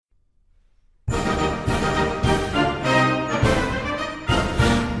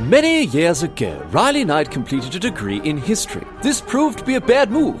Many years ago, Riley Knight completed a degree in history. This proved to be a bad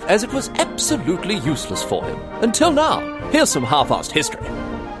move, as it was absolutely useless for him. Until now. Here's some half-assed history.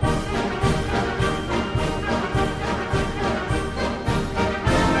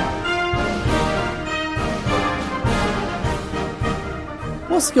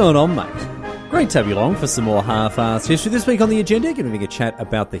 What's going on, mate? Great to have you along for some more half-assed history. This week on the agenda, going to be a chat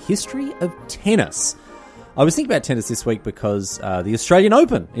about the history of tennis. I was thinking about tennis this week because the Australian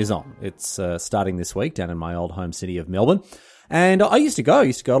Open is on. It's starting this week down in my old home city of Melbourne. And I used to go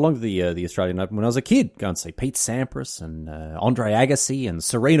along to the Australian Open when I was a kid. Go and see Pete Sampras and Andre Agassi and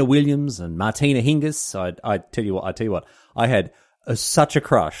Serena Williams and Martina Hingis. I tell you what, I had such a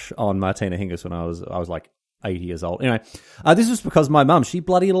crush on Martina Hingis when I was like 8 years old. Anyway, this was because my mum, she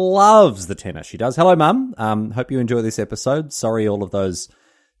bloody loves the tennis. She does. Hello, Mum. Hope you enjoy this episode. Sorry all of those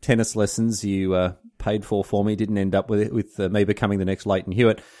tennis lessons you paid for me didn't end up with me becoming the next Leighton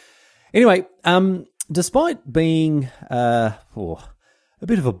Hewitt. Anyway, despite being a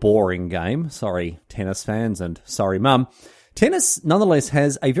bit of a boring game, sorry tennis fans and sorry Mum, tennis nonetheless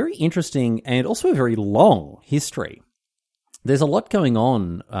has a very interesting and also a very long history. There's a lot going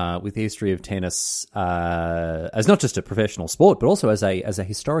on with the history of tennis as not just a professional sport, but also as a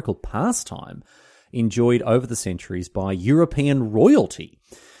historical pastime enjoyed over the centuries by European royalty.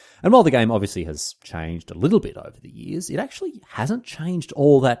 And while the game obviously has changed a little bit over the years, it actually hasn't changed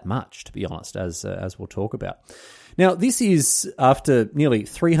all that much, to be honest, as we'll talk about. Now, this is, after nearly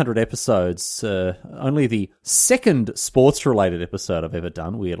 300 episodes, only the second sports-related episode I've ever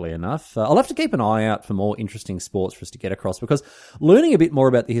done, weirdly enough. I'll have to keep an eye out for more interesting sports for us to get across, because learning a bit more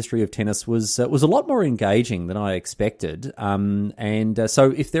about the history of tennis was a lot more engaging than I expected.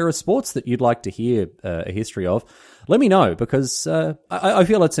 So if there are sports that you'd like to hear a history of, let me know, because I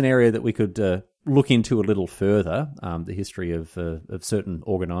feel it's an area that we could look into a little further, the history of certain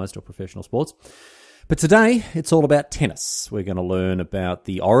organised or professional sports. But today, it's all about tennis. We're going to learn about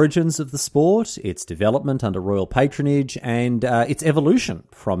the origins of the sport, its development under royal patronage, and its evolution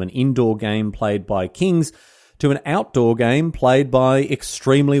from an indoor game played by kings to an outdoor game played by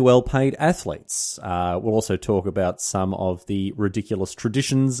extremely well-paid athletes. We'll also talk about some of the ridiculous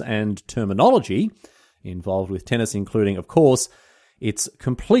traditions and terminology involved with tennis, including, of course, its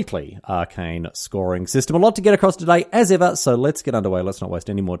completely arcane scoring system. A lot to get across today, as ever, so let's get underway. Let's not waste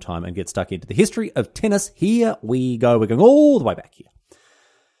any more time and get stuck into the history of tennis. Here we go. We're going all the way back here.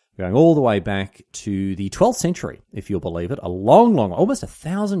 We're going all the way back to the 12th century, if you'll believe it. Almost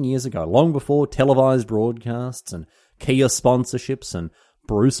 1,000 years ago, long before televised broadcasts and Kia sponsorships and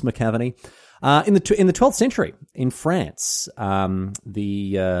Bruce McAvaney. In the 12th century, in France,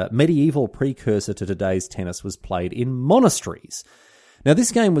 the medieval precursor to today's tennis was played in monasteries. Now,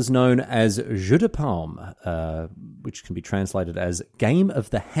 this game was known as Jeu de Paume, which can be translated as Game of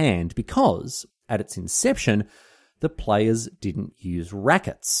the Hand, because, at its inception, the players didn't use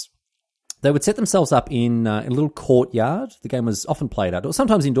rackets. They would set themselves up in a little courtyard. The game was often played outdoors,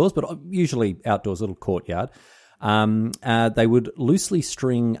 sometimes indoors, but usually outdoors, a little courtyard. They would loosely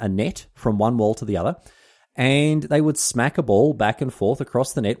string a net from one wall to the other, and they would smack a ball back and forth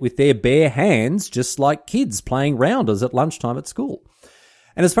across the net with their bare hands, just like kids playing rounders at lunchtime at school.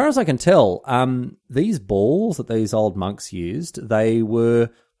 And as far as I can tell, these balls that these old monks used, they were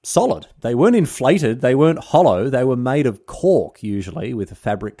solid. They weren't inflated. They weren't hollow. They were made of cork, usually, with a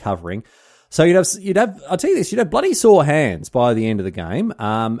fabric covering. So you'd have, I'll tell you this, you'd have bloody sore hands by the end of the game.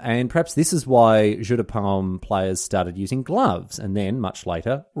 And perhaps this is why Jeu de Paume players started using gloves and then, much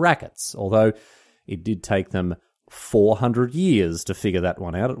later, rackets. Although it did take them 400 years to figure that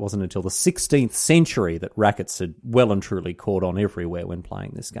one out. It wasn't until the 16th century that rackets had well and truly caught on everywhere when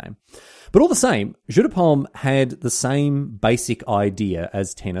playing this game. But all the same, Jeu de Paume had the same basic idea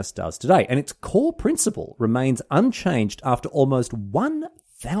as tennis does today, and its core principle remains unchanged after almost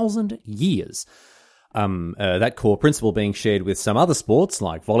 1,000 years. That core principle being shared with some other sports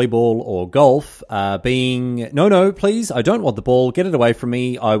like volleyball or golf, being, no, please, I don't want the ball, get it away from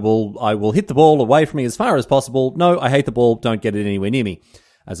me, I will hit the ball away from me as far as possible, no, I hate the ball, don't get it anywhere near me,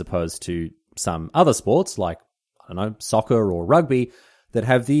 as opposed to some other sports like, I don't know, soccer or rugby, that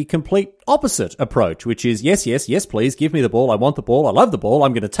have the complete opposite approach, which is, yes, please, give me the ball, I want the ball, I love the ball,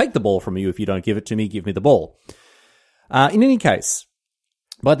 I'm going to take the ball from you if you don't give it to me, give me the ball. In any case,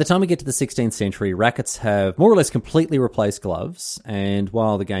 by the time we get to the 16th century, rackets have more or less completely replaced gloves, and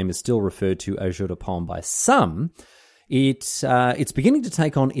while the game is still referred to as Jeu de Paume by some, it's beginning to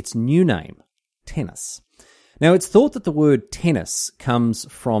take on its new name, tennis. Now, it's thought that the word tennis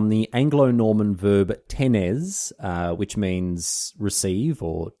comes from the Anglo-Norman verb tenes, which means receive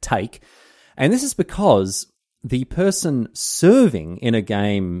or take, and this is because the person serving in a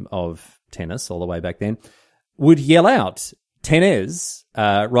game of tennis all the way back then would yell out tennis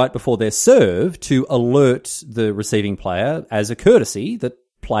right before their serve to alert the receiving player as a courtesy that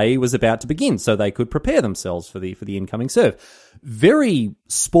play was about to begin, so they could prepare themselves for the incoming serve. Very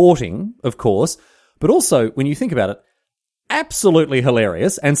sporting, of course, but also, when you think about it, absolutely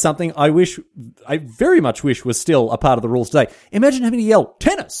hilarious, and something I very much wish was still a part of the rules today. Imagine having to yell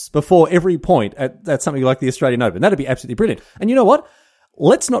tennis before every point at something like the Australian Open. That'd be absolutely brilliant. And you know what?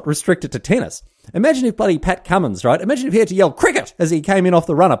 Let's not restrict it to tennis. Imagine if bloody Pat Cummins, right? Imagine if he had to yell cricket as he came in off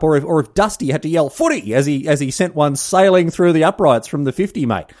the run-up, or if Dusty had to yell footy as he sent one sailing through the uprights from the 50,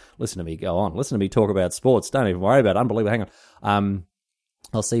 mate. Listen to me go on. Listen to me talk about sports. Don't even worry about it. Unbelievable. Hang on.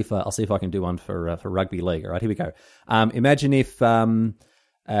 I'll see if I can do one for rugby league. All right, here we go. Imagine if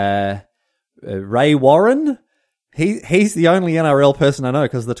Ray Warren. He's the only NRL person I know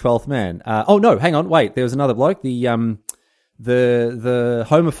because of the 12th man. Oh no, hang on, wait. There was another bloke. The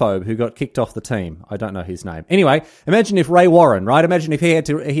homophobe who got kicked off the team. I don't know his name. Anyway, imagine if Ray Warren, right? Imagine if he had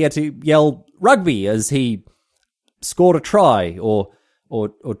to yell rugby as he scored a try or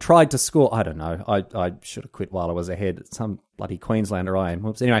tried to score. I don't know. I should have quit while I was ahead. Some bloody Queenslander I am.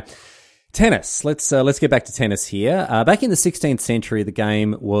 Whoops. Anyway, tennis. Let's get back to tennis here. Back in the 16th century, the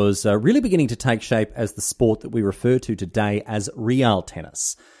game was really beginning to take shape as the sport that we refer to today as real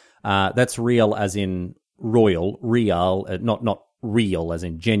tennis. That's real as in royal, real, not real as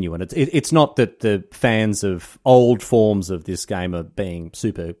in genuine. It's not that the fans of old forms of this game are being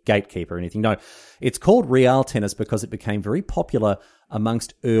super gatekeeper or anything. No, it's called real tennis because it became very popular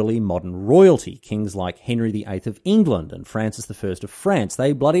amongst early modern royalty. Kings like Henry VIII of England and Francis I of France.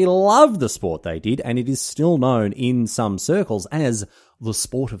 They bloody loved the sport, they did, and it is still known in some circles as the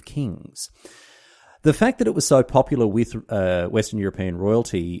sport of kings. The fact that it was so popular with Western European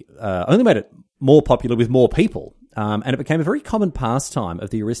royalty only made it more popular with more people. And it became a very common pastime of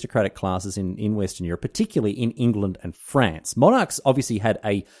the aristocratic classes in Western Europe, particularly in England and France. Monarchs obviously had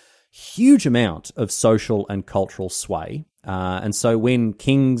a huge amount of social and cultural sway. And so when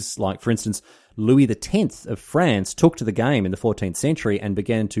kings like, for instance, Louis X of France took to the game in the 14th century and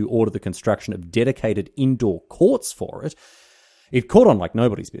began to order the construction of dedicated indoor courts for it, it caught on like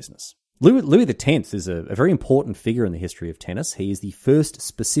nobody's business. Louis X is a very important figure in the history of tennis. He is the first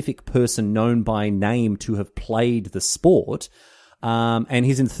specific person known by name to have played the sport, and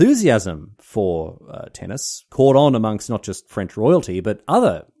his enthusiasm for tennis caught on amongst not just French royalty, but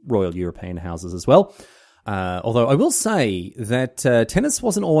other royal European houses as well. Although I will say that tennis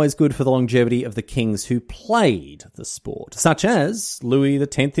wasn't always good for the longevity of the kings who played the sport, such as Louis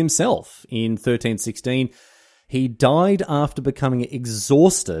X himself in 1316. He died after becoming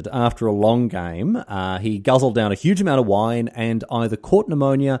exhausted after a long game. He guzzled down a huge amount of wine and either caught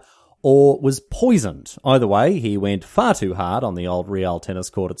pneumonia or was poisoned. Either way, he went far too hard on the old real tennis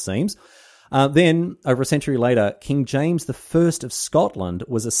court, it seems. Then, over a century later, King James I of Scotland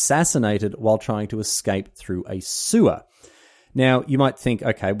was assassinated while trying to escape through a sewer. Now, you might think,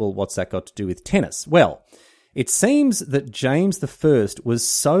 okay, well, what's that got to do with tennis? Well, it seems that James I was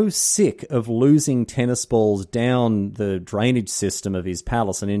so sick of losing tennis balls down the drainage system of his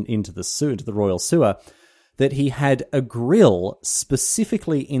palace and into the royal sewer, that he had a grill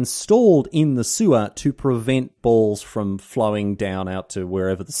specifically installed in the sewer to prevent balls from flowing down out to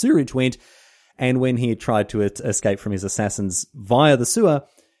wherever the sewage went. And when he had tried to escape from his assassins via the sewer,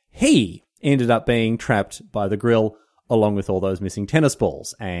 he ended up being trapped by the grill along with all those missing tennis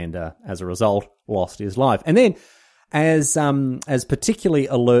balls, and as a result, lost his life. And then, as particularly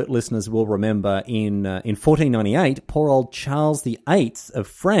alert listeners will remember, in 1498, poor old Charles VIII of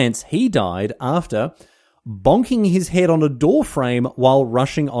France, he died after bonking his head on a door frame while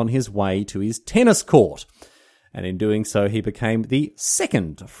rushing on his way to his tennis court. And in doing so, he became the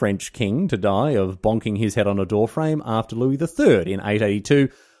second French king to die of bonking his head on a door frame after Louis III in 882.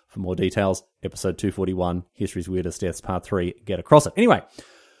 For more details, episode 241, History's Weirdest Deaths, part 3, get across it. Anyway,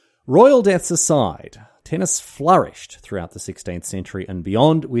 royal deaths aside, tennis flourished throughout the 16th century and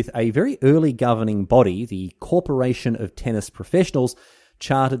beyond with a very early governing body, the Corporation of Tennis Professionals,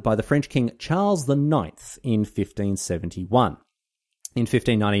 chartered by the French King Charles IX in 1571. In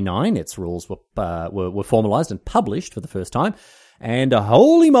 1599, its rules were formalised and published for the first time, and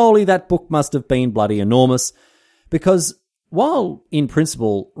holy moly, that book must have been bloody enormous, because while, in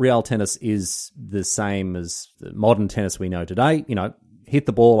principle, real tennis is the same as the modern tennis we know today, hit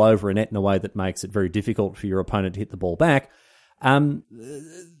the ball over a net in a way that makes it very difficult for your opponent to hit the ball back,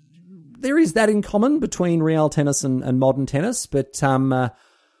 there is that in common between real tennis and modern tennis, but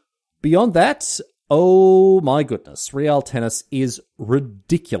beyond that, oh my goodness, real tennis is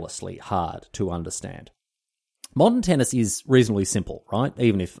ridiculously hard to understand. Modern tennis is reasonably simple, right?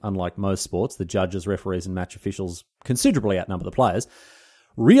 Even if, unlike most sports, the judges, referees, and match officials considerably outnumber the players.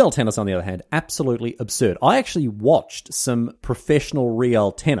 Real tennis, on the other hand, absolutely absurd. I actually watched some professional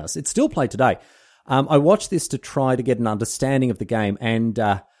real tennis. It's still played today. I watched this to try to get an understanding of the game, and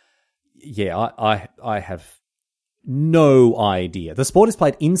I have no idea. The sport is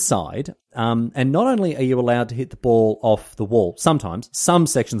played inside, and not only are you allowed to hit the ball off the wall, sometimes, some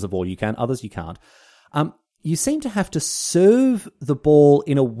sections of the ball you can, others you can't, you seem to have to serve the ball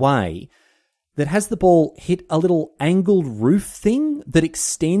in a way that has the ball hit a little angled roof thing that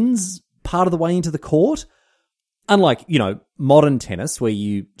extends part of the way into the court. Unlike, modern tennis where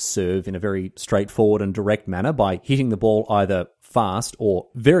you serve in a very straightforward and direct manner by hitting the ball either fast or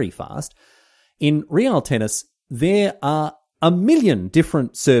very fast, in real tennis, there are a million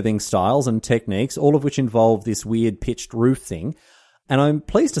different serving styles and techniques, all of which involve this weird pitched roof thing. And I'm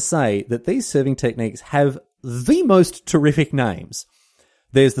pleased to say that these serving techniques have the most terrific names.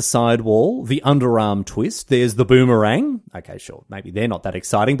 There's the sidewall, the underarm twist, there's the boomerang. Okay, sure, maybe they're not that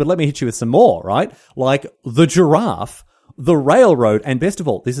exciting, but let me hit you with some more, right? Like the giraffe, the railroad, and best of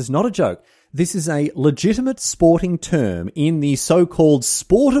all, this is not a joke. This is a legitimate sporting term in the so-called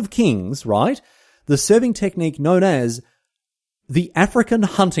sport of kings, right? The serving technique known as the African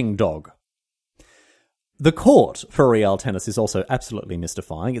hunting dog. The court for real tennis is also absolutely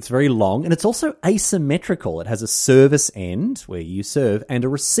mystifying. It's very long, and it's also asymmetrical. It has a service end, where you serve, and a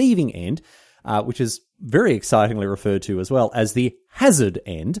receiving end, which is very excitingly referred to as well as the hazard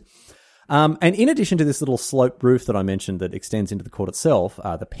end. And in addition to this little sloped roof that I mentioned that extends into the court itself,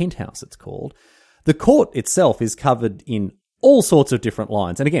 the penthouse it's called, the court itself is covered in all sorts of different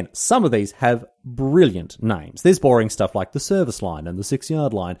lines. And again, some of these have brilliant names. There's boring stuff like the service line and the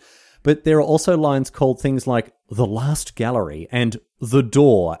 6-yard line. But there are also lines called things like the last gallery and the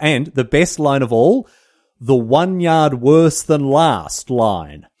door, and the best line of all, the 1 yard worse than last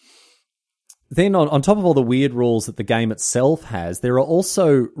line. Then on top of all the weird rules that the game itself has, there are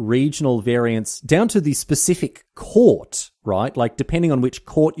also regional variants down to the specific court, right? Like depending on which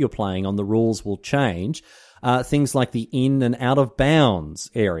court you're playing on, the rules will change. Things like the in and out of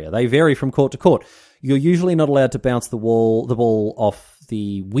bounds area, they vary from court to court. You're usually not allowed to bounce the ball off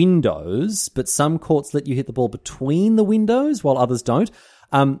the windows, but some courts let you hit the ball between the windows while others don't.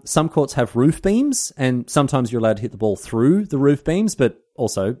 Some courts have roof beams, and sometimes you're allowed to hit the ball through the roof beams, but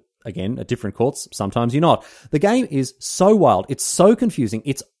also, again, at different courts, sometimes you're not. The game is so wild. It's so confusing.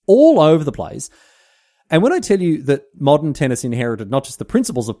 It's all over the place. And when I tell you that modern tennis inherited not just the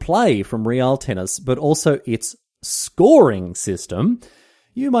principles of play from real tennis, but also its scoring system,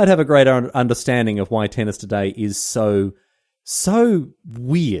 you might have a greater understanding of why tennis today is so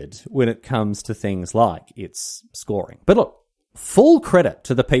weird when it comes to things like its scoring. But look, full credit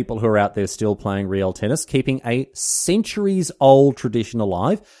to the people who are out there still playing real tennis, keeping a centuries-old tradition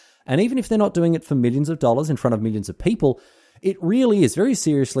alive. And even if they're not doing it for millions of dollars in front of millions of people, it really is very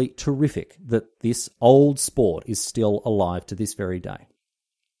seriously terrific that this old sport is still alive to this very day.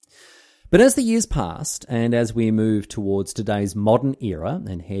 But as the years passed, and as we move towards today's modern era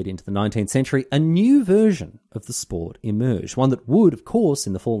and head into the 19th century, a new version of the sport emerged, one that would, of course,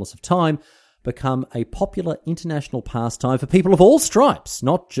 in the fullness of time, become a popular international pastime for people of all stripes,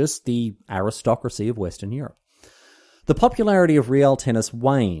 not just the aristocracy of Western Europe. The popularity of real tennis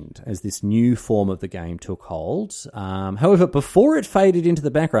waned as this new form of the game took hold. However, before it faded into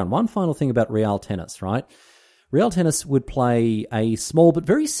the background, one final thing about real tennis, right? Real tennis would play a small but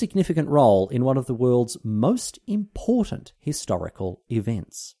very significant role in one of the world's most important historical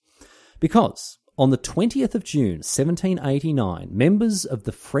events. Because on the 20th of June, 1789, members of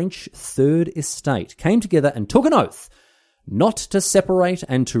the French Third Estate came together and took an oath not to separate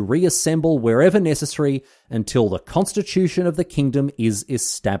and to reassemble wherever necessary until the constitution of the kingdom is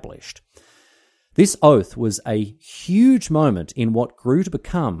established. This oath was a huge moment in what grew to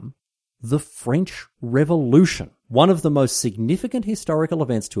become the French Revolution, one of the most significant historical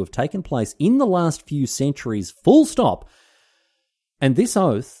events to have taken place in the last few centuries, full stop. And this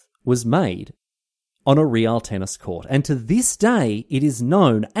oath was made on a real tennis court. And to this day, it is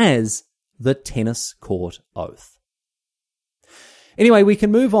known as the tennis court oath. Anyway, we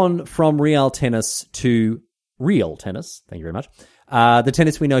can move on from real tennis to real tennis. Thank you very much. The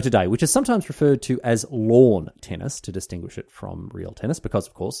tennis we know today, which is sometimes referred to as lawn tennis to distinguish it from real tennis, because,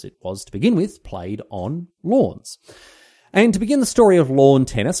 of course, it was, to begin with, played on lawns. And to begin the story of lawn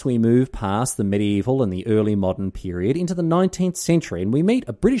tennis, we move past the medieval and the early modern period into the 19th century, and we meet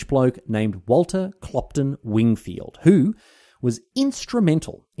a British bloke named Walter Clopton Wingfield, who was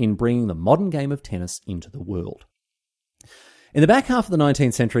instrumental in bringing the modern game of tennis into the world. In the back half of the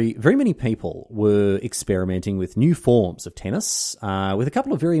 19th century, very many people were experimenting with new forms of tennis, with a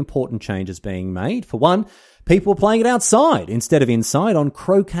couple of very important changes being made. For one, people were playing it outside instead of inside on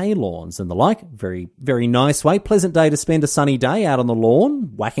croquet lawns and the like. Very, very nice way. Pleasant day to spend a sunny day out on the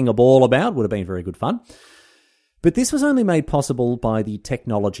lawn. Whacking a ball about would have been very good fun. But this was only made possible by the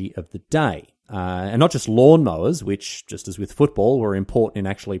technology of the day. And not just lawnmowers, which, just as with football, were important in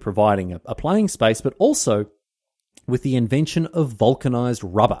actually providing a playing space, but also with the invention of vulcanized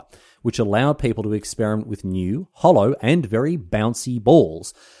rubber, which allowed people to experiment with new, hollow, and very bouncy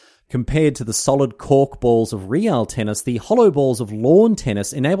balls. Compared to the solid cork balls of real tennis, the hollow balls of lawn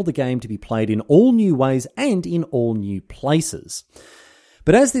tennis enabled the game to be played in all new ways and in all new places.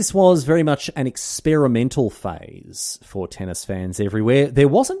 But as this was very much an experimental phase for tennis fans everywhere, there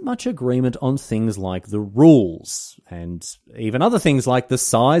wasn't much agreement on things like the rules, and even other things like the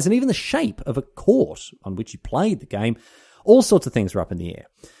size and even the shape of a court on which you played the game. All sorts of things were up in the air.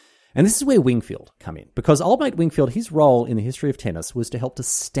 And this is where Wingfield come in, because old mate Wingfield, his role in the history of tennis was to help to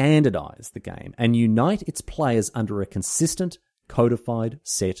standardise the game and unite its players under a consistent, codified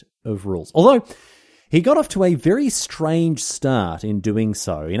set of rules. Although he got off to a very strange start in doing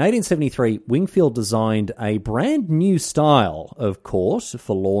so. In 1873, Wingfield designed a brand new style of court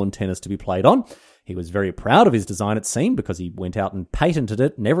for lawn tennis to be played on. He was very proud of his design, it seemed, because he went out and patented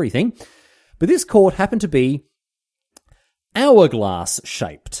it and everything. But this court happened to be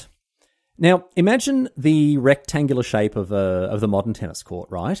hourglass-shaped. Now, imagine the rectangular shape of the modern tennis court,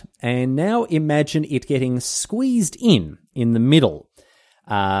 right? And now imagine it getting squeezed in the middle.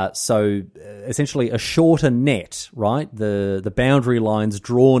 So essentially a shorter net, right? The boundary lines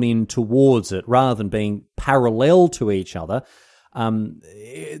drawn in towards it rather than being parallel to each other.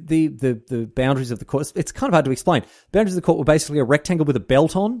 The boundaries of the court, it's kind of hard to explain. The boundaries of the court were basically a rectangle with a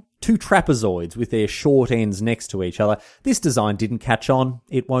belt on, two trapezoids with their short ends next to each other. This design didn't catch on.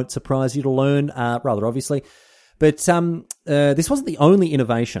 It won't surprise you to learn, rather obviously. But this wasn't the only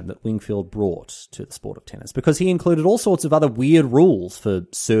innovation that Wingfield brought to the sport of tennis, because he included all sorts of other weird rules for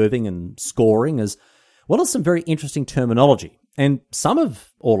serving and scoring, as well as some very interesting terminology. And some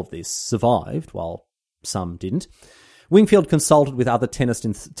of all of this survived, while some didn't. Wingfield consulted with other tennis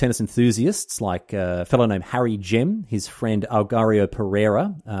enthusiasts, like a fellow named Harry Gem, his friend Algario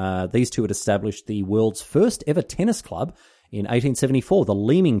Pereira. These two had established the world's first ever tennis club in 1874, the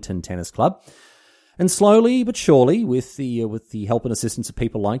Leamington Tennis Club. And slowly but surely, with the help and assistance of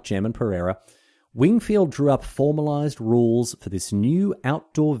people like Gem and Pereira, Wingfield drew up formalised rules for this new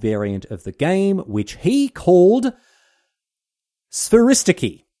outdoor variant of the game, which he called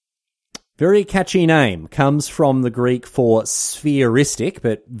Spheristiki. Very catchy name. Comes from the Greek for spheristic,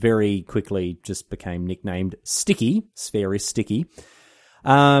 but very quickly just became nicknamed Sticky, Spheristiki.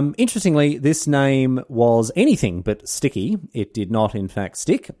 Interestingly, this name was anything but sticky. It did not, in fact,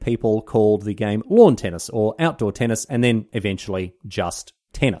 stick. People called the game lawn tennis or outdoor tennis, and then eventually just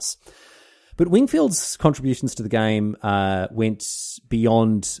tennis. But Wingfield's contributions to the game went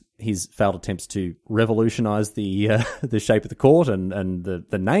beyond his failed attempts to revolutionise the shape of the court and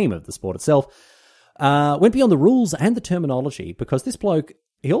the name of the sport itself. Went beyond the rules and the terminology, because this bloke,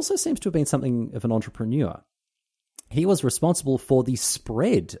 he also seems to have been something of an entrepreneur. He was responsible for the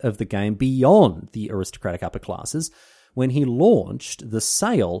spread of the game beyond the aristocratic upper classes when he launched the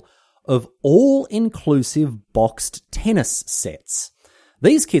sale of all-inclusive boxed tennis sets.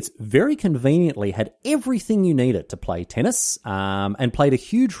 These kits very conveniently had everything you needed to play tennis, and played a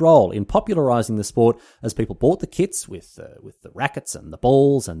huge role in popularising the sport, as people bought the kits with the rackets and the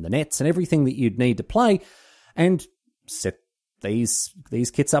balls and the nets and everything that you'd need to play, and set these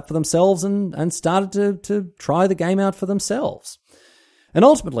kits up for themselves and started to try the game out for themselves. And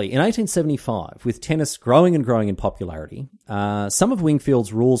ultimately, in 1875, with tennis growing and growing in popularity, some of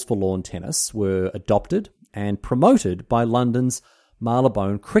Wingfield's rules for lawn tennis were adopted and promoted by London's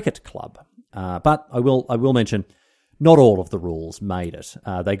Marylebone Cricket Club. But I will mention, not all of the rules made it.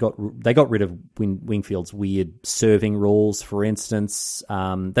 They got rid of Wingfield's weird serving rules, for instance.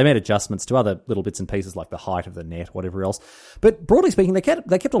 They made adjustments to other little bits and pieces like the height of the net, whatever else. But broadly speaking, they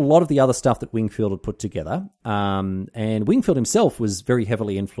kept a lot of the other stuff that Wingfield had put together. And Wingfield himself was very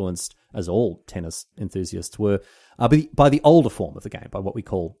heavily influenced, as all tennis enthusiasts were, by the older form of the game, by what we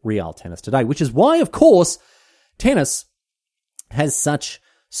call real tennis today. Which is why, of course, tennis has such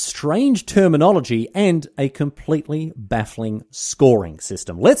strange terminology and a completely baffling scoring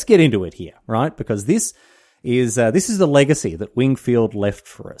system. Let's get into it here, right? Because this is the legacy that Wingfield left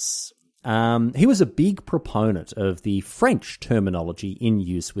for us. He was a big proponent of the French terminology in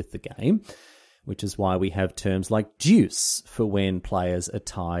use with the game, which is why we have terms like deuce for when players are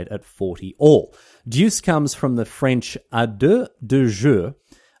tied at 40 all. Deuce comes from the French à deux de jeu,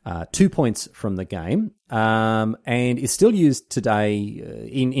 2 points from the game, and is still used today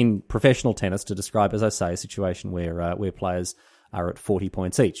in professional tennis to describe, as I say, a situation where players are at 40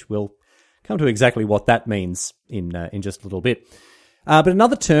 points each. We'll come to exactly what that means in just a little bit. But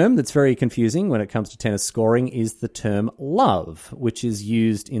another term that's very confusing when it comes to tennis scoring is the term love, which is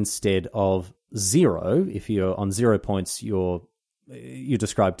used instead of zero. If you're on 0 points, you're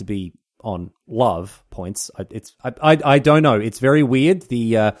described to be on love points. I don't know. It's very weird.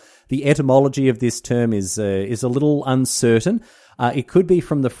 The etymology of this term is a little uncertain. It could be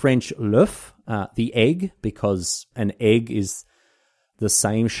from the French l'œuf, the egg, because an egg is the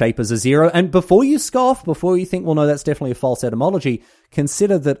same shape as a zero. And before you scoff, before you think, well, no, that's definitely a false etymology,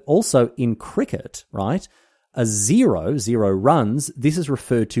 consider that also in cricket, right, a zero runs, this is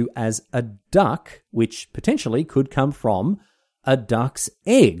referred to as a duck, which potentially could come from a duck's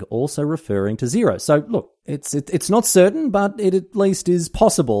egg, also referring to zero. So look, it's not certain, but it at least is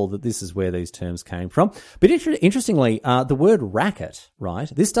possible that this is where these terms came from. But interestingly, the word racket, right,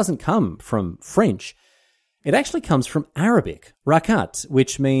 this doesn't come from French. It actually comes from Arabic, rakat,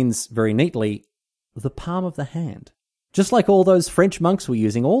 which means, very neatly, the palm of the hand. Just like all those French monks were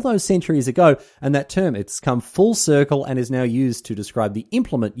using all those centuries ago, and that term, it's come full circle and is now used to describe the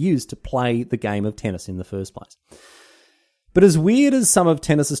implement used to play the game of tennis in the first place. But as weird as some of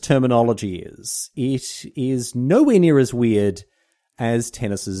tennis's terminology is, it is nowhere near as weird as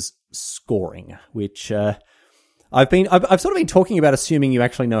tennis's scoring, which I've sort of been talking about assuming you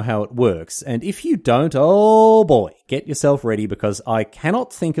actually know how it works. And if you don't, oh boy, get yourself ready, because I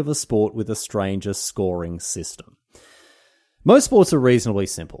cannot think of a sport with a stranger scoring system. Most sports are reasonably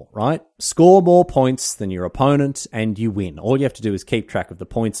simple, right? Score more points than your opponent and you win. All you have to do is keep track of the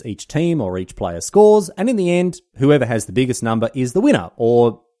points each team or each player scores, and in the end, whoever has the biggest number is the winner.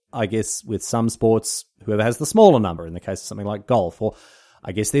 Or, I guess, with some sports, whoever has the smaller number, in the case of something like golf. Or,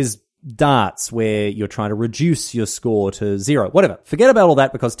 I guess there's darts where you're trying to reduce your score to zero. Whatever. Forget about all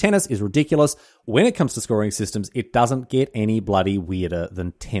that, because tennis is ridiculous. When it comes to scoring systems, it doesn't get any bloody weirder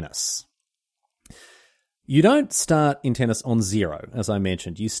than tennis. You don't start in tennis on zero, as I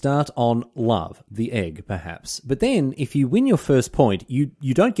mentioned. You start on love, the egg, perhaps. But then, if you win your first point, you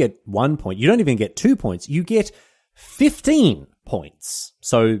don't get 1 point. You don't even get 2 points. You get 15 points.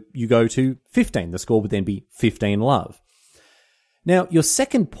 So you go to 15. The score would then be 15 love. Now, your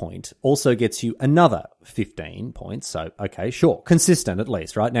second point also gets you another 15 points. So, okay, sure. Consistent, at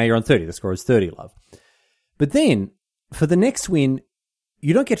least, right? Now you're on 30. The score is 30 love. But then, for the next win,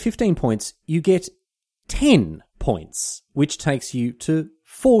 you don't get 15 points. You get 10 points, which takes you to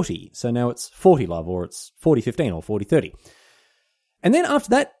 40. So now it's 40 love, or it's 40-15 or 40-30. And then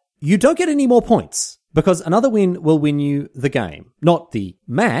after that, you don't get any more points, because another win will win you the game. Not the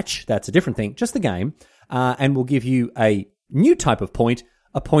match, that's a different thing, just the game, and will give you a new type of point,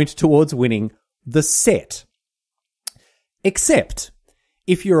 a point towards winning the set. Except,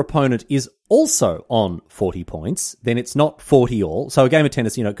 if your opponent is also on 40 points, then it's not 40 all. So a game of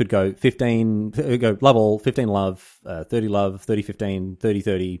tennis, it could go 15, love all, 15 love, 30 love, 30-15,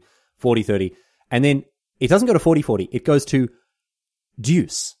 30-30, 40-30. And then it doesn't go to 40-40. It goes to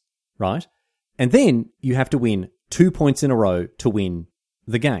deuce, right? And then you have to win 2 points in a row to win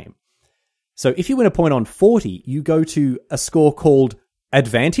the game. So if you win a point on 40, you go to a score called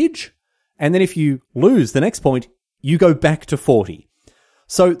advantage. And then if you lose the next point, you go back to 40.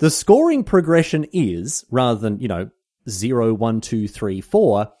 So the scoring progression is, rather than, 0, 1, 2, 3,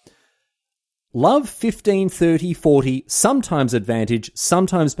 4, love, 15, 30, 40, sometimes advantage,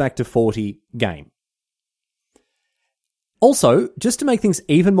 sometimes back to 40, game. Also, just to make things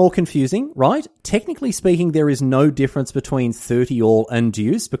even more confusing, right? Technically speaking, there is no difference between 30 all and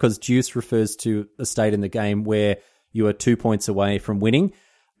deuce, because deuce refers to a state in the game where you are 2 points away from winning.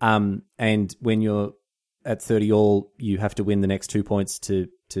 And when you're at 30 all, you have to win the next 2 points to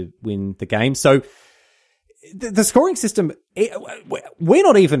win the game. So the scoring system, we're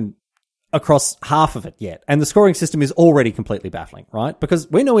not even across half of it yet. And the scoring system is already completely baffling, right? Because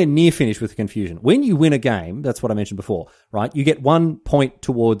we're nowhere near finished with the confusion. When you win a game, that's what I mentioned before, right? You get 1 point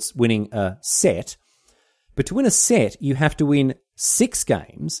towards winning a set. But to win a set, you have to win 6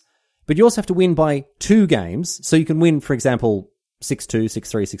 games, but you also have to win by 2 games. So you can win, for example, 6-2,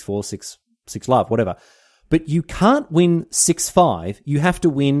 6-3, 6-4, 6 love, whatever. But you can't win 6-5. You have to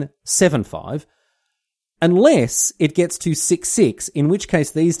win 7-5. Unless it gets to 6-6, in which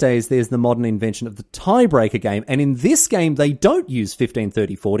case these days there's the modern invention of the tiebreaker game. And in this game, they don't use 15,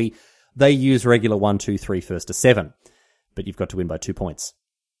 30, 40. They use regular 1, 2, 3, first to 7. But you've got to win by 2 points.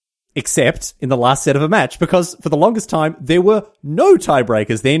 except in the last set of a match, because for the longest time, there were no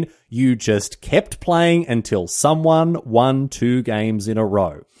tiebreakers then. You just kept playing until someone won 2 games in a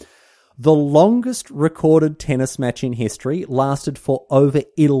row. The longest recorded tennis match in history lasted for over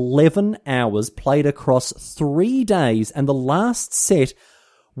 11 hours, played across 3 days, and the last set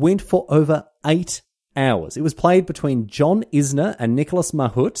went for over 8 hours. It was played between John Isner and Nicolas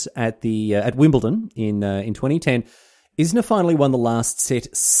Mahut at Wimbledon in 2010. Isner finally won the last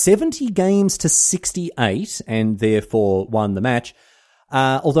set 70 games to 68 and therefore won the match.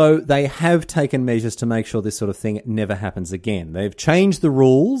 Although they have taken measures to make sure this sort of thing never happens again. They've changed the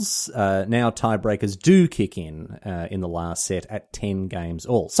rules. Now tiebreakers do kick in the last set at 10 games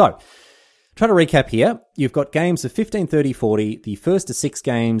all. So, trying to recap here, you've got games of 15, 30, 40, the first to 6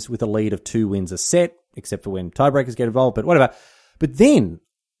 games with a lead of 2 wins a set, except for when tiebreakers get involved, but whatever. But then,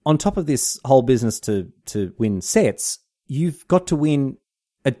 on top of this whole business to win sets, you've got to win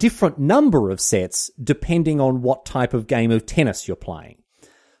a different number of sets depending on what type of game of tennis you're playing.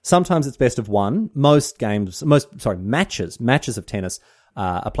 Sometimes it's best of 1. Matches of tennis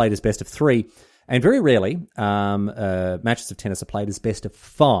are played as best of 3. And very rarely, matches of tennis are played as best of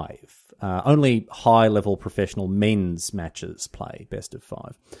 5. Only high-level professional men's matches play best of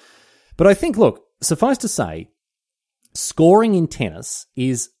 5. But I think, look, suffice to say, scoring in tennis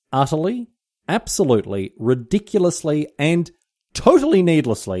is utterly, absolutely, ridiculously, and totally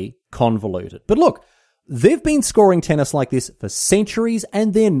needlessly convoluted. But look, they've been scoring tennis like this for centuries,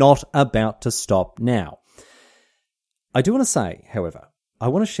 and they're not about to stop now. I do want to say, however, I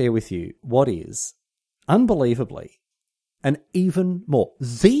want to share with you what is, unbelievably, and even more,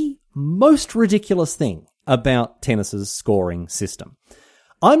 the most ridiculous thing about tennis's scoring system.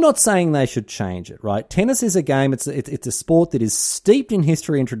 I'm not saying they should change it, right? Tennis is a game, it's a sport that is steeped in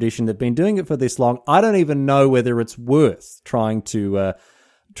history and tradition. They've been doing it for this long. I don't even know whether it's worth trying to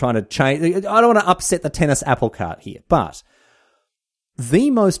change. I don't want to upset the tennis apple cart here, but the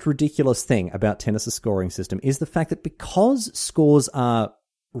most ridiculous thing about tennis's scoring system is the fact that because scores are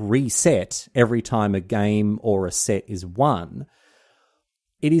reset every time a game or a set is won,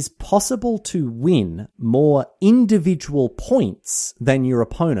 it is possible to win more individual points than your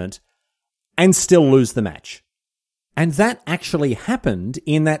opponent and still lose the match. And that actually happened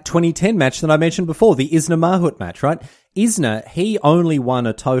in that 2010 match that I mentioned before, the Isner-Mahut match, right? Isner, he only won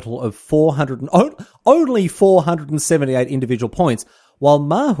a total of 478 individual points, while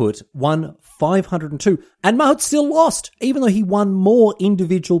Mahut won 502. And Mahut still lost, even though he won more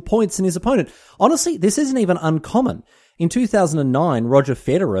individual points than his opponent. Honestly, this isn't even uncommon. In 2009, Roger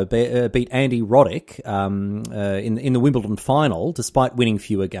Federer beat Andy Roddick in the Wimbledon final, despite winning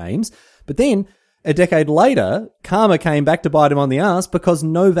fewer games. But then, a decade later, karma came back to bite him on the ass because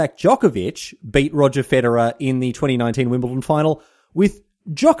Novak Djokovic beat Roger Federer in the 2019 Wimbledon final, with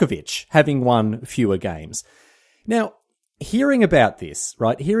Djokovic having won fewer games. Now, hearing about this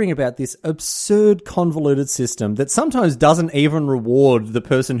absurd, convoluted system that sometimes doesn't even reward the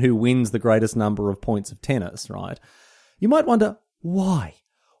person who wins the greatest number of points of tennis, right? You might wonder, why?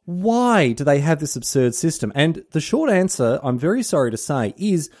 Why do they have this absurd system? And the short answer, I'm very sorry to say,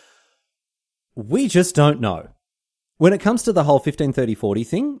 is we just don't know. When it comes to the whole 15, 30, 40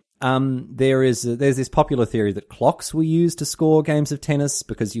 thing, there's this popular theory that clocks were used to score games of tennis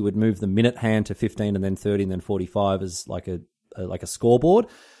because you would move the minute hand to 15 and then 30 and then 45 as like a scoreboard.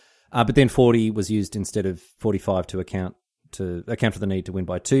 But then 40 was used instead of 45 to account for the need to win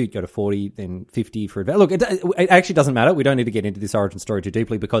by 2. You'd go to 40, then 50 for a... Look, it actually doesn't matter. We don't need to get into this origin story too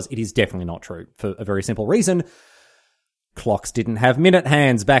deeply because it is definitely not true for a very simple reason. Clocks didn't have minute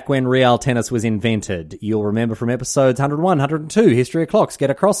hands back when real tennis was invented. You'll remember from episodes 101, 102, History of Clocks, get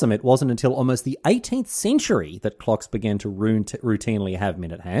across them. It wasn't until almost the 18th century that clocks began to routinely have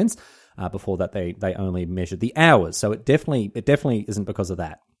minute hands. Before that, they only measured the hours. So it definitely isn't because of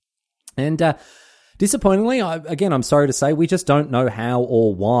that. And disappointingly, I'm sorry to say, we just don't know how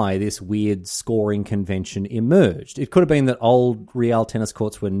or why this weird scoring convention emerged. It could have been that old real tennis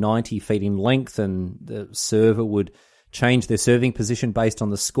courts were 90 feet in length and the server would change their serving position based on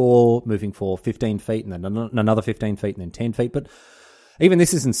the score, moving for 15 feet and then another 15 feet and then 10 feet. But even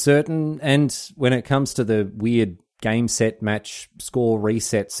this isn't certain. And when it comes to the weird game set match score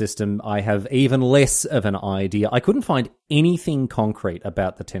reset system, I have even less of an idea. I couldn't find anything concrete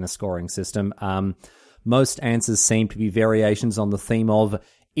about the tennis scoring system. Most answers seem to be variations on the theme of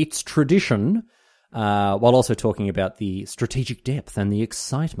its tradition, while also talking about the strategic depth and the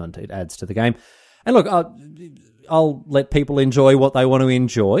excitement it adds to the game. And look, I'll let people enjoy what they want to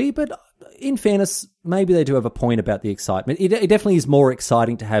enjoy, but in fairness, maybe they do have a point about the excitement. It definitely is more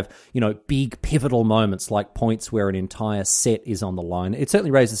exciting to have, big pivotal moments like points where an entire set is on the line. It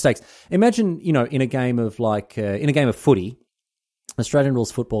certainly raises stakes. Imagine, in a game of footy, Australian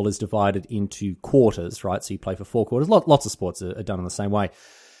rules football is divided into quarters, right? So you play for 4 quarters. Lots of sports are done in the same way.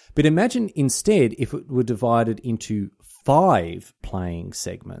 But imagine instead if it were divided into 5 playing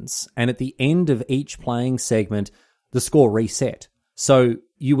segments, and at the end of each playing segment, the score reset. So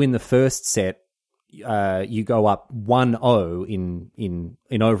you win the first set, you go up 1-0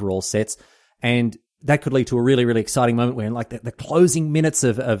 in overall sets, and that could lead to a really, really exciting moment where in like the closing minutes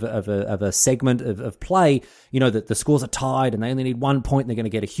of a segment of play, that the scores are tied and they only need 1 point and they're going to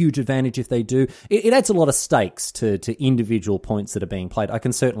get a huge advantage if they do. It adds a lot of stakes to individual points that are being played. I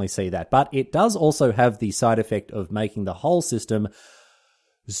can certainly see that. But it does also have the side effect of making the whole system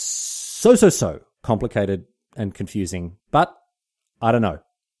so complicated and confusing. But I don't know.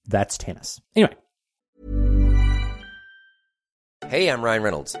 That's tennis. Anyway. Hey, I'm Ryan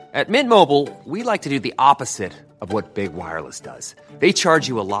Reynolds. At Mint Mobile, we like to do the opposite of what Big Wireless does. They charge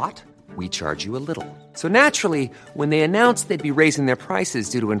you a lot, we charge you a little. So naturally, when they announced they'd be raising their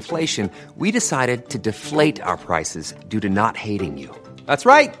prices due to inflation, we decided to deflate our prices due to not hating you. That's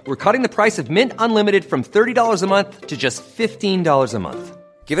right. We're cutting the price of Mint Unlimited from $30 a month to just $15 a month.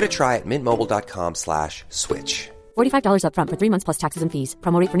 Give it a try at mintmobile.com/switch. $45 up front for 3 months plus taxes and fees.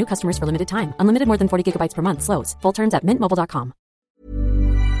 Promo rate for new customers for limited time. Unlimited more than 40 gigabytes per month slows. Full terms at mintmobile.com.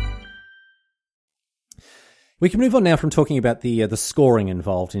 We can move on now from talking about the scoring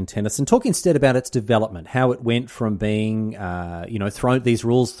involved in tennis and talk instead about its development, how it went from being, these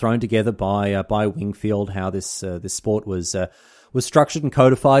rules thrown together by Wingfield, how this sport was structured and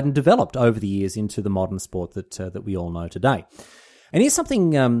codified and developed over the years into the modern sport that we all know today. And here's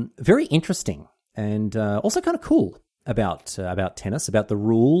something very interesting and also kind of cool about tennis, about the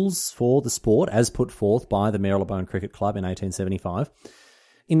rules for the sport as put forth by the Marylebone Cricket Club in 1875.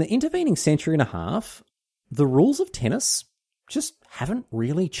 In the intervening century and a half, the rules of tennis just haven't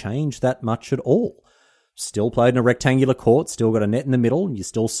really changed that much at all. Still played in a rectangular court, still got a net in the middle, and you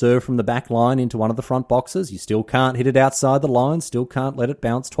still serve from the back line into one of the front boxes. You still can't hit it outside the line, still can't let it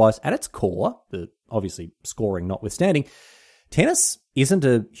bounce twice. At its core, the obviously scoring notwithstanding, tennis isn't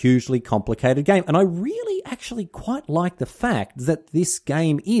a hugely complicated game. And I really actually quite like the fact that this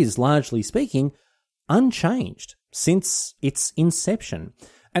game is, largely speaking, unchanged since its inception.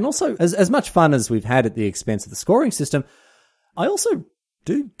 And also, as much fun as we've had at the expense of the scoring system, I also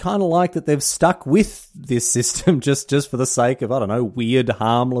do kind of like that they've stuck with this system just for the sake of, I don't know, weird,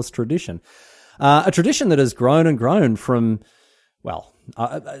 harmless tradition. A tradition that has grown and grown from, well,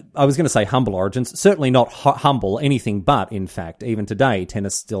 I was going to say humble origins. Certainly not humble, anything but, in fact. Even today,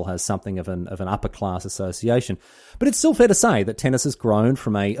 tennis still has something of an upper-class association. But it's still fair to say that tennis has grown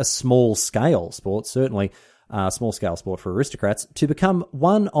from a small-scale sport, certainly small-scale sport for aristocrats, to become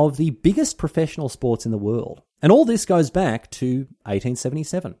one of the biggest professional sports in the world. And all this goes back to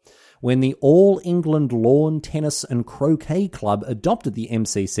 1877, when the All England Lawn Tennis and Croquet Club adopted the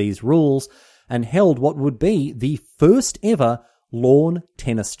MCC's rules and held what would be the first ever lawn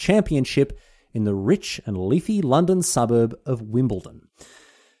tennis championship in the rich and leafy London suburb of Wimbledon.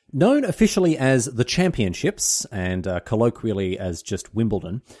 Known officially as the Championships and colloquially as just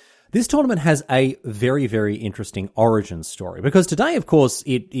Wimbledon, this tournament has a very, very interesting origin story, because today, of course,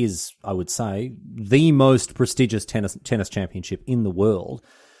 it is, I would say, the most prestigious tennis championship in the world.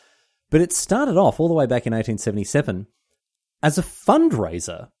 But it started off all the way back in 1877 as a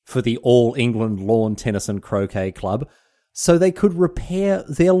fundraiser for the All England Lawn Tennis and Croquet Club so they could repair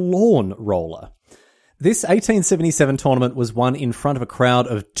their lawn roller. This 1877 tournament was won in front of a crowd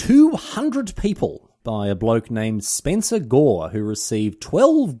of 200 people by a bloke named Spencer Gore, who received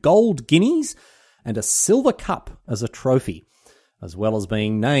 12 gold guineas and a silver cup as a trophy, as well as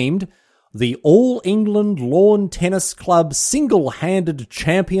being named the All England Lawn Tennis Club single-handed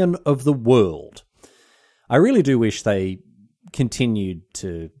champion of the world. I really do wish they continued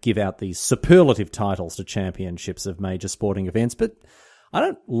to give out these superlative titles to championships of major sporting events, but I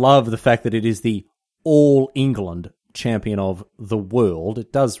don't love the fact that it is the All England champion of the world.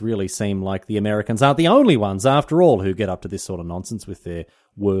 It does really seem like the Americans aren't the only ones, after all, who get up to this sort of nonsense with their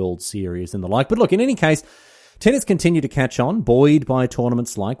World Series and the like. But look, in any case, tennis continued to catch on, buoyed by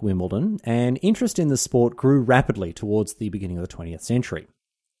tournaments like Wimbledon, and interest in the sport grew rapidly towards the beginning of the 20th century.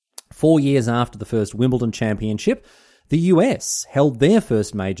 4 years after the first Wimbledon championship, the US held their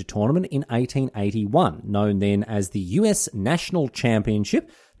first major tournament in 1881, known then as the US National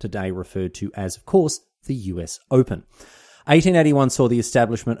Championship, today referred to as, of course, the US Open. 1881 saw the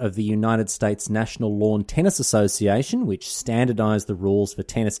establishment of the United States National Lawn Tennis Association, which standardized the rules for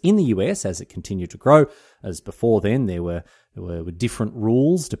tennis in the US as it continued to grow. As before then, there were different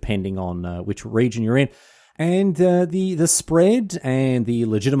rules depending on which region you're in. And the spread and the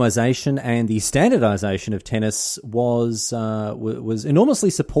legitimization and the standardization of tennis was enormously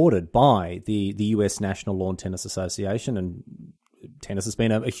supported by the US National Lawn Tennis Association, and tennis has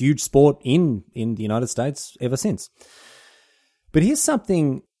been a huge sport in the United States ever since. But here's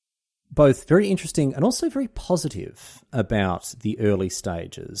something both very interesting and also very positive about the early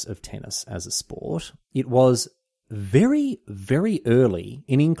stages of tennis as a sport. It was very, very early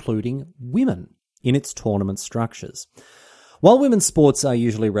in including women in its tournament structures. While women's sports are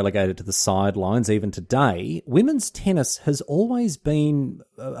usually relegated to the sidelines even today, women's tennis has always been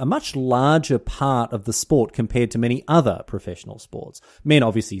a much larger part of the sport compared to many other professional sports. Men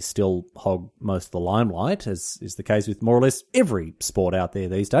obviously still hog most of the limelight, as is the case with more or less every sport out there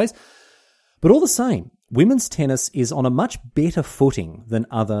these days. But all the same, women's tennis is on a much better footing than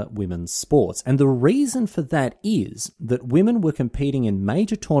other women's sports. And the reason for that is that women were competing in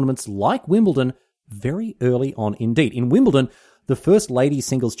major tournaments like Wimbledon very early on indeed. In Wimbledon, the first ladies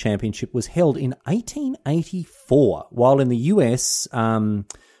singles championship was held in 1884, while in the US,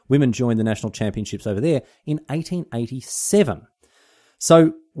 women joined the national championships over there in 1887.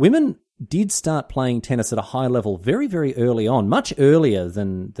 So women did start playing tennis at a high level very, very early on, much earlier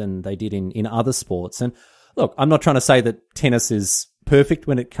than they did in other sports. And look, I'm not trying to say that tennis is perfect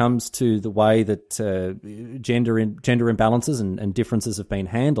when it comes to the way that gender imbalances and differences have been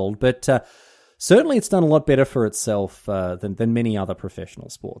handled, but certainly it's done a lot better for itself than many other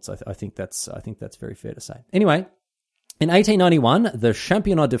professional sports. I think that's very fair to say. Anyway, in 1891, the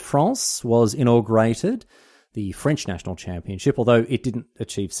Championnat de France was inaugurated, the French national championship, although it didn't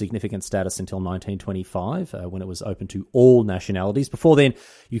achieve significant status until 1925, when it was open to all nationalities. Before then,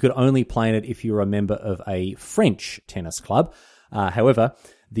 you could only play in it if you were a member of a French tennis club. However,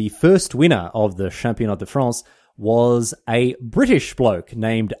 the first winner of the Championnat de France was a British bloke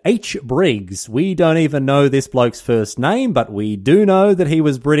named H. Briggs. We don't even know this bloke's first name, but we do know that he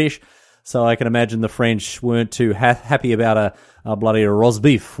was British. So I can imagine the French weren't too happy about a bloody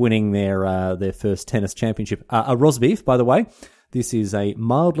rosbif winning their first tennis championship. A rosbif, by the way, this is a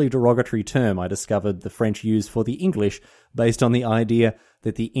mildly derogatory term I discovered the French use for the English based on the idea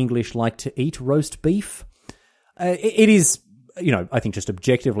that the English like to eat roast beef. It is, I think just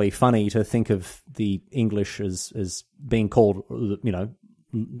objectively funny to think of the English as being called,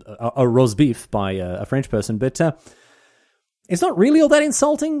 a rosbif by a French person, but it's not really all that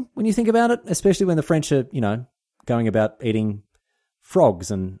insulting when you think about it, especially when the French are, going about eating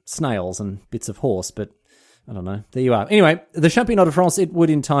frogs and snails and bits of horse, but I don't know. There you are. Anyway, the Championnat de France, it would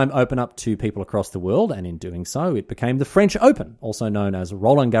in time open up to people across the world, and in doing so, it became the French Open, also known as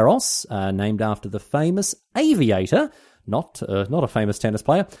Roland Garros, named after the famous aviator, not a famous tennis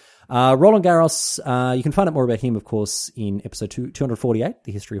player. Roland Garros, you can find out more about him, of course, in episode 248,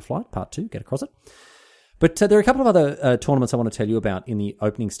 The History of Flight, part 2, get across it. But there are a couple of other tournaments I want to tell you about in the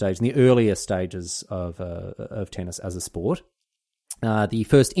opening stage, in the earlier stages of tennis as a sport. The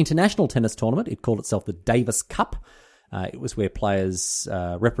first international tennis tournament, it called itself the Davis Cup. It was where players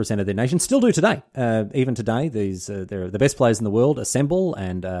represented their nation, still do today. Even today, they're the best players in the world assemble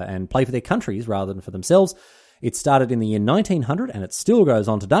and play for their countries rather than for themselves. It started in the year 1900 and it still goes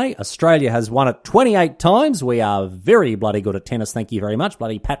on today. Australia has won it 28 times. We are very bloody good at tennis, thank you very much.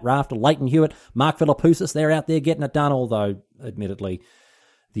 Bloody Pat Rafter, Leighton Hewitt, Mark Philippoussis, they're out there getting it done, although admittedly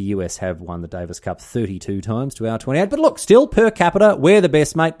the US have won the Davis Cup 32 times to our 28. But look, still per capita, we're the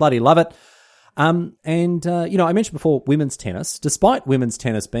best, mate. Bloody love it. I mentioned before women's tennis. Despite women's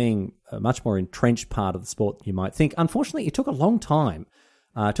tennis being a much more entrenched part of the sport you might think, unfortunately it took a long time.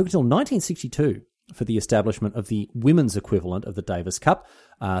 It took until 1962 for the establishment of the women's equivalent of the Davis Cup.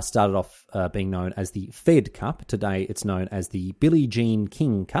 Started off being known as the Fed Cup. Today it's known as the Billie Jean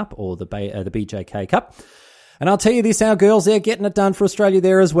King Cup, or the BJK Cup. And I'll tell you this, our girls, they're getting it done for Australia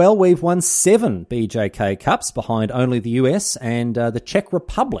there as well. We've won 7 BJK Cups behind only the US and the Czech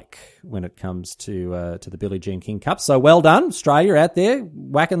Republic when it comes to the Billie Jean King Cup. So well done, Australia out there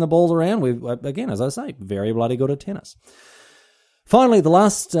whacking the balls around. We've, again, as I say, very bloody good at tennis. Finally, the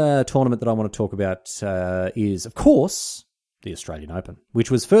last tournament that I want to talk about is, of course, the Australian Open,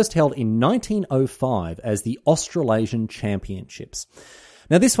 which was first held in 1905 as the Australasian Championships.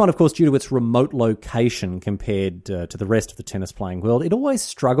 Now, this one, of course, due to its remote location compared to the rest of the tennis-playing world, it always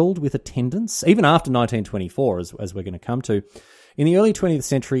struggled with attendance, even after 1924, as we're going to come to. In the early 20th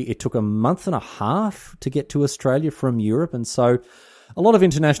century, it took a month and a half to get to Australia from Europe, and so a lot of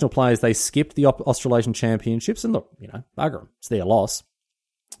international players, they skipped the Australasian Championships, and look, bugger them, it's their loss.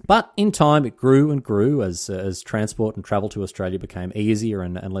 But in time, it grew and grew as transport and travel to Australia became easier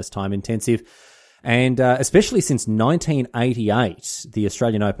and less time intensive. And especially since 1988, the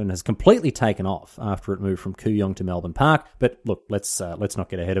Australian Open has completely taken off after it moved from Kooyong to Melbourne Park. But look, let's not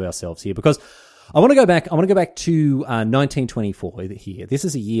get ahead of ourselves here, because I want to go back to 1924 here. This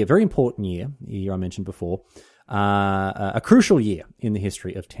is a year, very important year, the year I mentioned before, a crucial year in the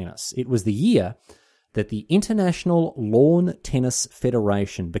history of tennis. It was the year that the International Lawn Tennis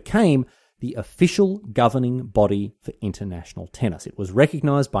Federation became the official governing body for international tennis. It was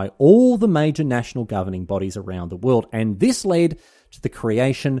recognised by all the major national governing bodies around the world, and this led to the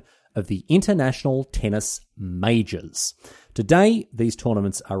creation of the International Tennis Majors. Today, these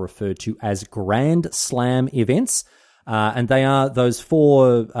tournaments are referred to as Grand Slam events, and they are those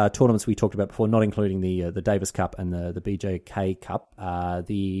four tournaments we talked about before, not including the Davis Cup and the BJK Cup.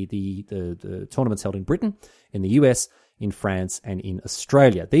 The tournaments held in Britain, in the US, in France, and in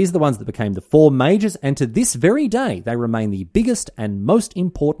Australia. These are the ones that became the four majors, and to this very day, they remain the biggest and most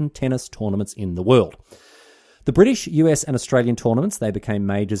important tennis tournaments in the world. The British, US, and Australian tournaments, they became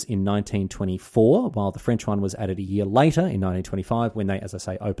majors in 1924, while the French one was added a year later in 1925, when they, as I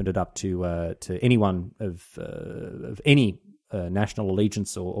say, opened it up to anyone of any national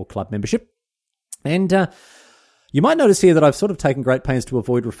allegiance or club membership. And you might notice here that I've sort of taken great pains to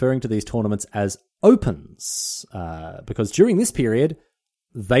avoid referring to these tournaments as opens, because during this period,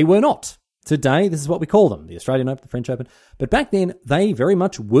 they were not. Today, this is what we call them, the Australian Open, the French Open. But back then, they very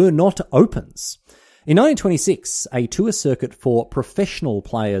much were not opens. In 1926, a tour circuit for professional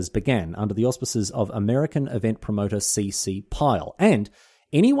players began under the auspices of American event promoter C.C. Pyle. And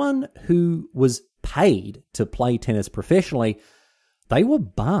anyone who was paid to play tennis professionally, they were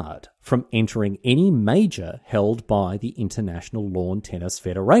barred from entering any major held by the International Lawn Tennis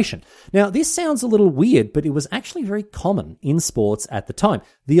Federation. Now, this sounds a little weird, but it was actually very common in sports at the time.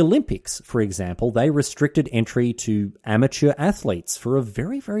 The Olympics, for example, they restricted entry to amateur athletes for a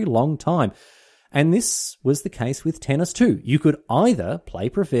very, very long time. And this was the case with tennis too. You could either play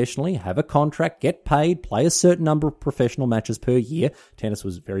professionally, have a contract, get paid, play a certain number of professional matches per year. Tennis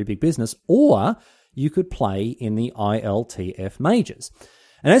was very big business. Or you could play in the ILTF majors.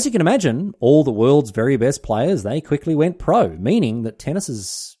 And as you can imagine, all the world's very best players, they quickly went pro, meaning that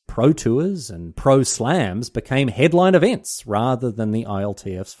tennis's pro tours and pro slams became headline events rather than the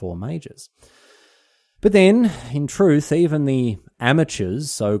ILTF's four majors. But then, in truth, even the amateurs,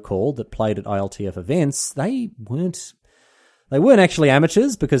 so-called, that played at ILTF events, they weren't actually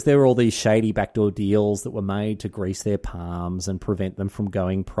amateurs, because there were all these shady backdoor deals that were made to grease their palms and prevent them from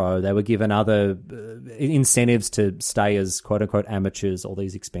going pro. They were given other incentives to stay as quote-unquote amateurs, all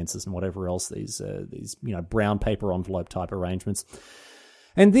these expenses and whatever else, these brown paper envelope type arrangements.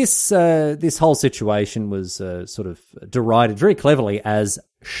 And this whole situation was sort of derided very cleverly as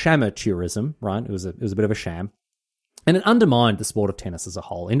shamateurism, right? It was a bit of a sham. And it undermined the sport of tennis as a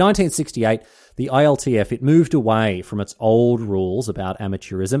whole. In 1968, the ILTF, it moved away from its old rules about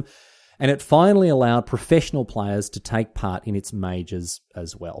amateurism, and it finally allowed professional players to take part in its majors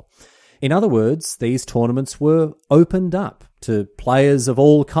as well. In other words, these tournaments were opened up to players of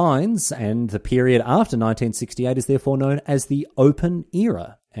all kinds, and the period after 1968 is therefore known as the Open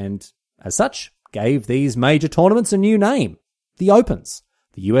Era, and as such, gave these major tournaments a new name, the Opens.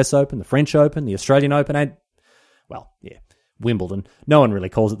 The US Open, the French Open, the Australian Open, and, Wimbledon. No one really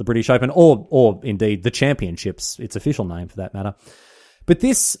calls it the British Open, or indeed the Championships, its official name for that matter. But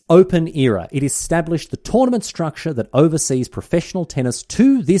this Open Era, it established the tournament structure that oversees professional tennis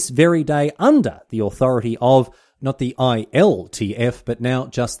to this very day under the authority of not the ILTF, but now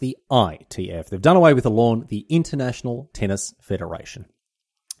just the ITF. They've done away with the lawn, the International Tennis Federation.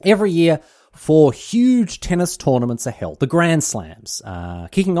 Every year, 4 huge tennis tournaments are held, the Grand Slams,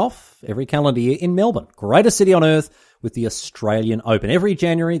 kicking off every calendar year in Melbourne, greatest city on earth, with the Australian Open. Every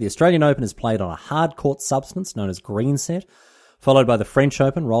January, the Australian Open is played on a hard court substance known as green set, followed by the French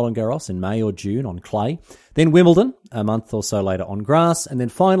Open, Roland Garros, in May or June on clay, then Wimbledon a month or so later on grass, and then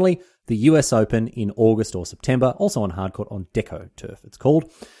finally the US Open in August or September, also on hard court on Deco turf, it's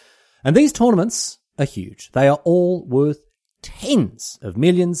called. And these tournaments are huge. They are all worth tens of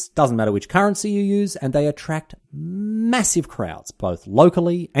millions, doesn't matter which currency you use, and they attract massive crowds, both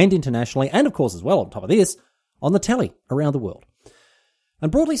locally and internationally, and of course as well, on top of this, on the telly around the world.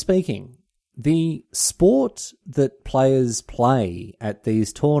 And broadly speaking, the sport that players play at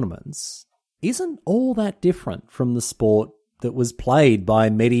these tournaments isn't all that different from the sport that was played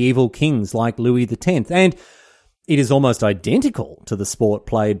by medieval kings like Louis X, and it is almost identical to the sport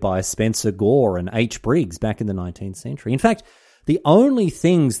played by Spencer Gore and H. Briggs back in the 19th century. In fact, The only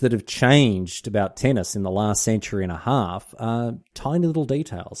things that have changed about tennis in the last century and a half are tiny little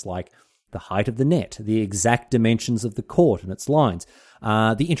details like the height of the net, the exact dimensions of the court and its lines,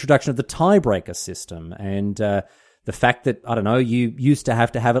 the introduction of the tiebreaker system, and the fact that, I don't know, you used to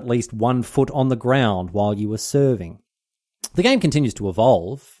have at least 1 foot on the ground while you were serving. The game continues to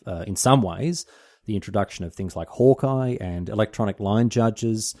evolve in some ways. The introduction of things like Hawkeye and electronic line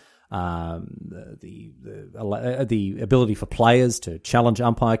judges, the ability for players to challenge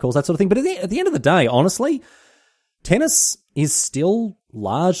umpire calls, that sort of thing. But at the end of the day, honestly, tennis is still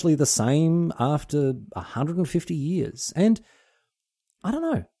largely the same after 150 years. And I don't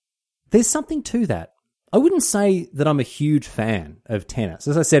know. There's something to that. I wouldn't say that I'm a huge fan of tennis.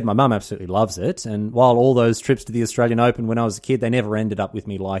 As I said, my mum absolutely loves it. And while all those trips to the Australian Open when I was a kid, they never ended up with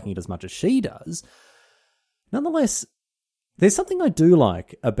me liking it as much as she does. Nonetheless, there's something I do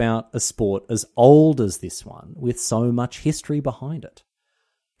like about a sport as old as this one with so much history behind it.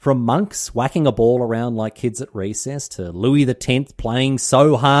 From monks whacking a ball around like kids at recess, to Louis X playing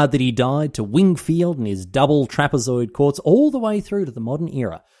so hard that he died, to Wingfield and his double trapezoid courts, all the way through to the modern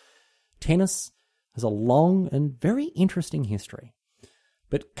era. Tennis has a long and very interesting history.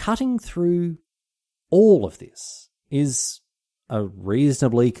 But cutting through all of this is a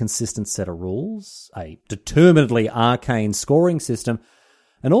reasonably consistent set of rules, a determinedly arcane scoring system,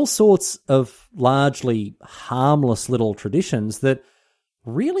 and all sorts of largely harmless little traditions that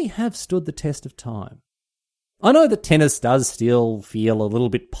really have stood the test of time. I know that tennis does still feel a little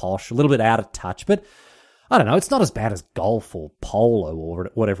bit posh, a little bit out of touch, but I don't know, it's not as bad as golf or polo or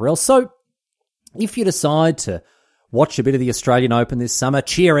whatever else. So if you decide to watch a bit of the Australian Open this summer,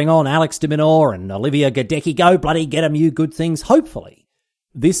 cheering on Alex de Minaur and Olivia Gadecki, go bloody get 'em, you good things, hopefully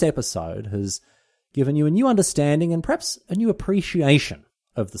this episode has given you a new understanding and perhaps a new appreciation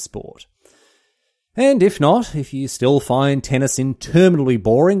of the sport. And if not, if you still find tennis interminably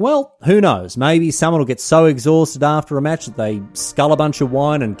boring, well, who knows? Maybe someone will get so exhausted after a match that they scull a bunch of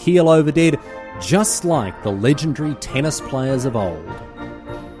wine and keel over dead, just like the legendary tennis players of old.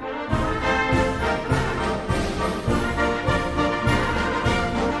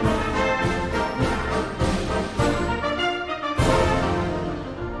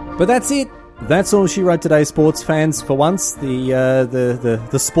 But that's it. That's all she wrote today, sports fans. For once,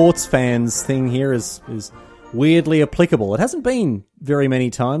 the sports fans thing here is weirdly applicable. It hasn't been very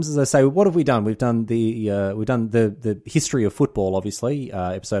many times. As I say, what have we done? We've done the history of football, obviously,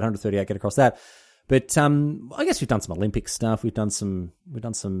 episode 138. Get across that. But I guess we've done some Olympic stuff. We've done some.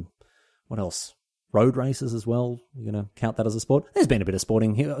 What else? Road races as well. We're going to count that as a sport. There's been a bit of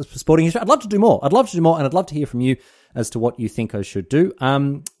sporting history. I'd love to do more. And I'd love to hear from you as to what you think I should do.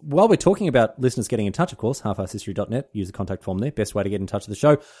 While we're talking about listeners getting in touch, of course, halfasshistory.net, use the contact form there, best way to get in touch with the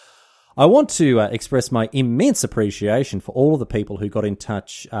show. I want to express my immense appreciation for all of the people who got in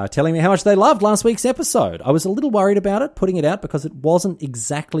touch telling me how much they loved last week's episode. I was a little worried about it, putting it out, because it wasn't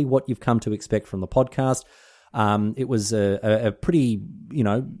exactly what you've come to expect from the podcast. It was a pretty,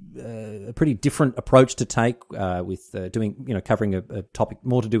 a pretty different approach to take with doing, covering a topic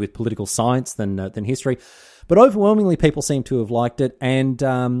more to do with political science than history. But overwhelmingly, people seem to have liked it. And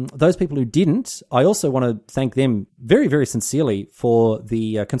those people who didn't, I also want to thank them very, very sincerely for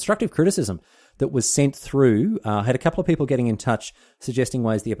the constructive criticism that was sent through. I had a couple of people getting in touch suggesting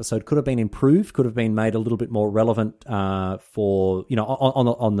ways the episode could have been improved, could have been made a little bit more relevant for,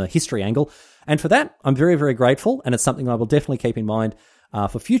 on the history angle. And for that, I'm very, very grateful. And it's something I will definitely keep in mind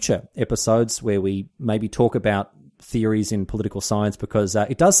for future episodes where we maybe talk about theories in political science, because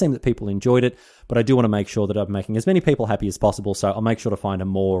it does seem that people enjoyed it, but I do want to make sure that I'm making as many people happy as possible, so I'll make sure to find a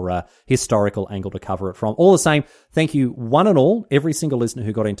more historical angle to cover it from. All the same, thank you one and all, every single listener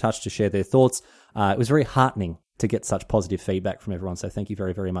who got in touch to share their thoughts. It was very heartening to get such positive feedback from everyone, so thank you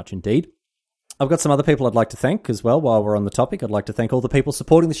very, very much indeed. I've got some other people I'd like to thank as well while we're on the topic. I'd like to thank all the people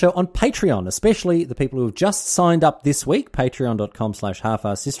supporting the show on Patreon, especially the people who have just signed up this week,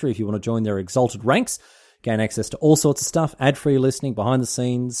 patreon.com/halfasshistory if you want to join their exalted ranks. Gain access to all sorts of stuff, ad-free listening,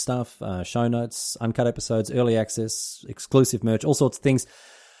 behind-the-scenes stuff, show notes, uncut episodes, early access, exclusive merch, all sorts of things.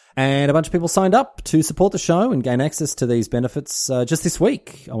 And a bunch of people signed up to support the show and gain access to these benefits just this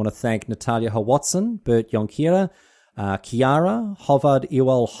week. I want to thank Natalia Watson, Bert Yonkira, Kiara, Hovard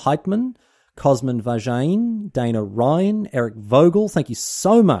Iwal Heitman, Cosmin Vajain, Dana Ryan, Eric Vogel. Thank you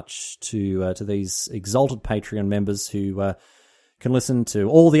so much to these exalted Patreon members who can listen to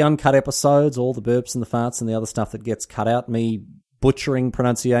all the uncut episodes, all the burps and the farts and the other stuff that gets cut out, me butchering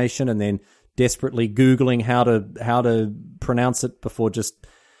pronunciation and then desperately Googling how to pronounce it before just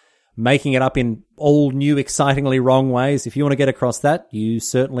making it up in all new, excitingly wrong ways. If you want to get across that, you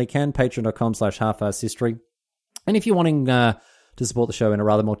certainly can. Patreon.com/halfasshistory. And if you're wanting to support the show in a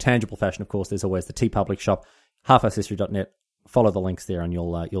rather more tangible fashion, of course, there's always the TeePublic shop, halfasshistory.net. Follow the links there, and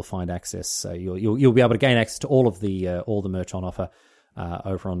you'll find access. So you'll be able to gain access to all the merch on offer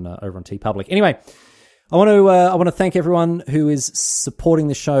over on TeePublic. Anyway, I want to thank everyone who is supporting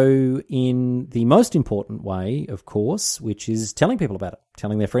the show in the most important way, of course, which is telling people about it,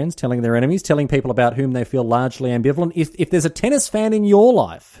 telling their friends, telling their enemies, telling people about whom they feel largely ambivalent. If there's a tennis fan in your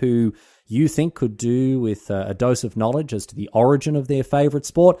life who you think could do with a dose of knowledge as to the origin of their favorite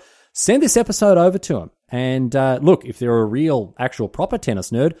sport, send this episode over to them. And look, if they're a real, actual, proper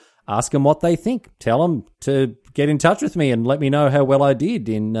tennis nerd, ask them what they think. Tell them to get in touch with me and let me know how well I did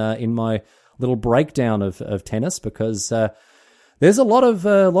in my little breakdown of tennis, because there's a lot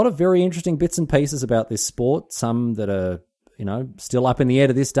of very interesting bits and pieces about this sport. Some that are still up in the air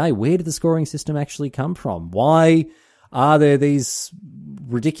to this day. Where did the scoring system actually come from? Why are there these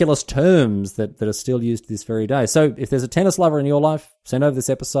ridiculous terms that are still used to this very day? So if there's a tennis lover in your life, send over this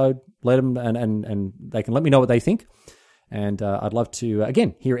episode, let them, and they can let me know what they think. And I'd love to,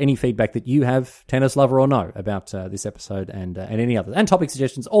 again, hear any feedback that you have, tennis lover or no, about this episode and any others. And topic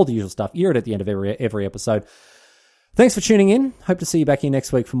suggestions, all the usual stuff. You're at the end of every episode. Thanks for tuning in. Hope to see you back here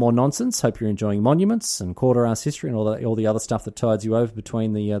next week for more nonsense. Hope you're enjoying Monuments and Quarter Ass History and all the other stuff that tides you over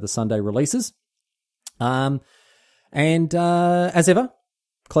between the Sunday releases. And as ever,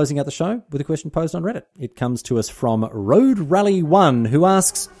 closing out the show with a question posed on Reddit. It comes to us from Road Rally 1, who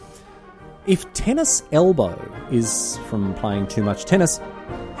asks, if tennis elbow is from playing too much tennis,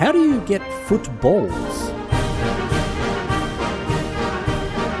 how do you get footballs?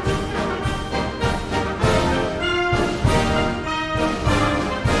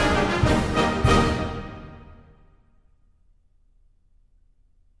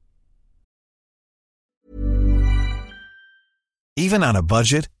 Even on a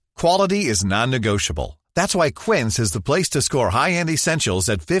budget, quality is non-negotiable. That's why Quince is the place to score high-end essentials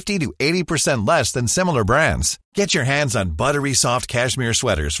at 50 to 80% less than similar brands. Get your hands on buttery soft cashmere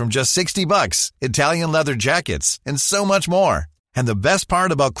sweaters from just $60, Italian leather jackets, and so much more. And the best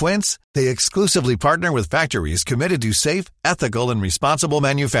part about Quince, they exclusively partner with factories committed to safe, ethical, and responsible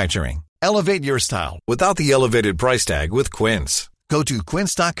manufacturing. Elevate your style without the elevated price tag with Quince. Go to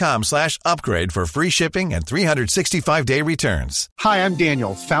quince.com/upgrade for free shipping and 365-day returns. Hi, I'm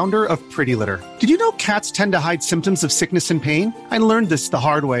Daniel, founder of Pretty Litter. Did you know cats tend to hide symptoms of sickness and pain? I learned this the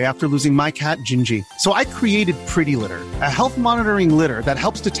hard way after losing my cat, Gingy. So I created Pretty Litter, a health monitoring litter that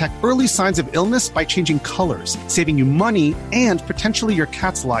helps detect early signs of illness by changing colors, saving you money and potentially your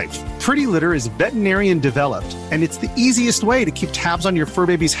cat's life. Pretty Litter is veterinarian developed, and it's the easiest way to keep tabs on your fur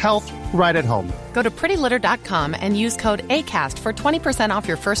baby's health right at home. Go to prettylitter.com and use code ACAST for 20% off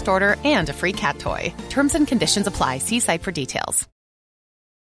your first order and a free cat toy. Terms and conditions apply. See site for details.